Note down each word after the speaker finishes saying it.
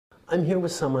I'm here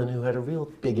with someone who had a real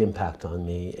big impact on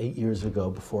me 8 years ago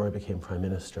before I became Prime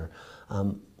Minister.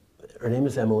 Her name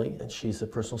is Emily, and she's a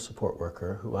personal support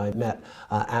worker who I met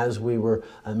as we were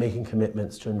making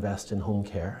commitments to invest in home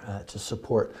care to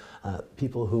support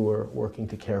people who were working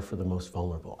to care for the most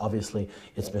vulnerable. Obviously,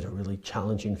 it's been a really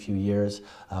challenging few years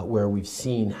where we've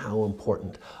seen how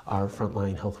important our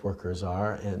frontline health workers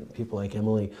are, and people like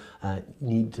Emily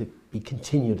need to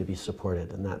continue to be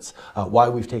supported, and that's why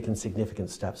we've taken significant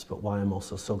steps, but why I'm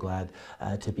also so glad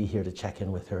to be here to check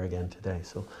in with her again today.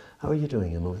 So how are you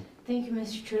doing, Emily? Thank you,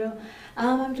 Mr. Trudeau.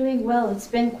 I'm doing well. It's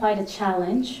been quite a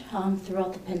challenge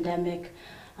throughout the pandemic.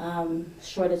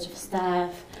 Shortage of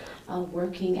staff,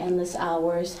 working endless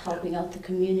hours, helping out the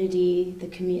community, the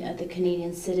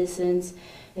Canadian citizens.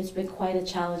 It's been quite a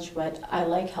challenge, but I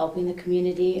like helping the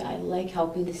community. I like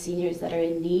helping the seniors that are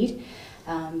in need.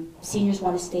 Seniors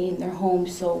want to stay in their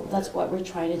homes, so that's what we're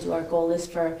trying to do. Our goal is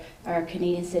for our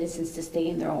Canadian citizens to stay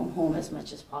in their own home as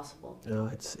much as possible. You know,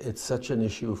 it's such an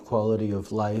issue of quality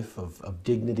of life, of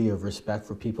dignity, of respect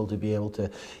for people to be able to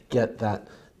get that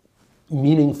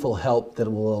meaningful help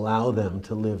that will allow them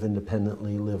to live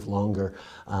independently, live longer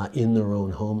in their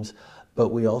own homes. But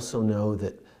we also know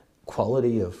that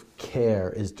quality of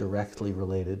care is directly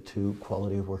related to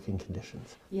quality of working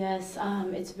conditions. Yes,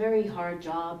 it's a very hard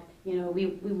job. You know, we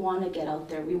want to get out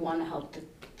there. We want to help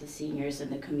the seniors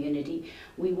in the community.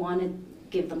 We want to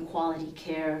give them quality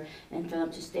care and for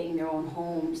them to stay in their own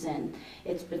homes. And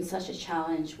it's been such a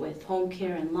challenge with home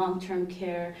care and long-term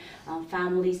care.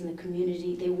 Families in the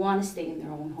community, they want to stay in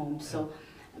their own homes. So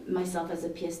myself as a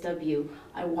PSW,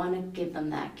 I want to give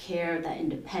them that care, that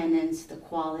independence, the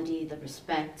quality, the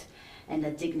respect, and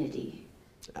the dignity.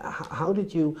 How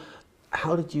did you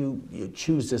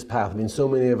choose this path? I mean, so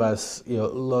many of us,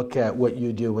 look at what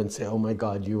you do and say, "Oh my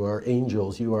God, you are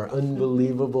angels! You are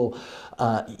unbelievable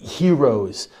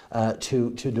heroes to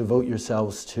devote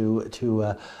yourselves to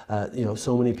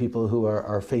so many people who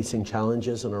are facing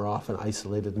challenges and are often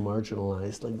isolated and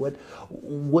marginalized." Like,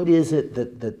 what is it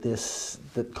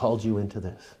that called you into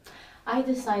this? I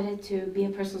decided to be a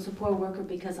personal support worker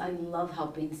because I love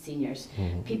helping seniors.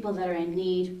 Mm-hmm. People that are in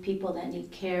need, people that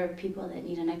need care, people that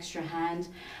need an extra hand.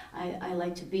 I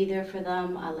like to be there for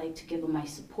them. I like to give them my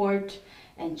support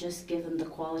and just give them the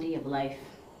quality of life.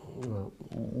 Well,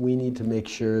 we need to make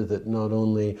sure that not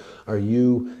only are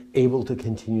you able to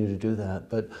continue to do that,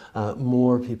 but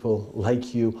more people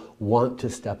like you want to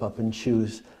step up and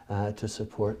choose to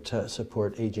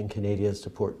support aging Canadians,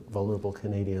 support vulnerable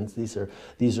Canadians. These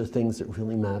are things that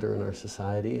really matter in our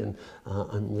society, and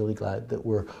I'm really glad that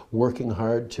we're working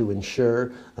hard to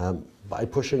ensure by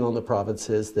pushing on the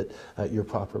provinces that you're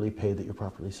properly paid, that you're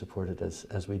properly supported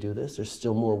as we do this. There's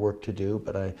still more work to do,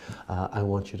 but I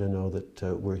want you to know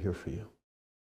that we're here for you.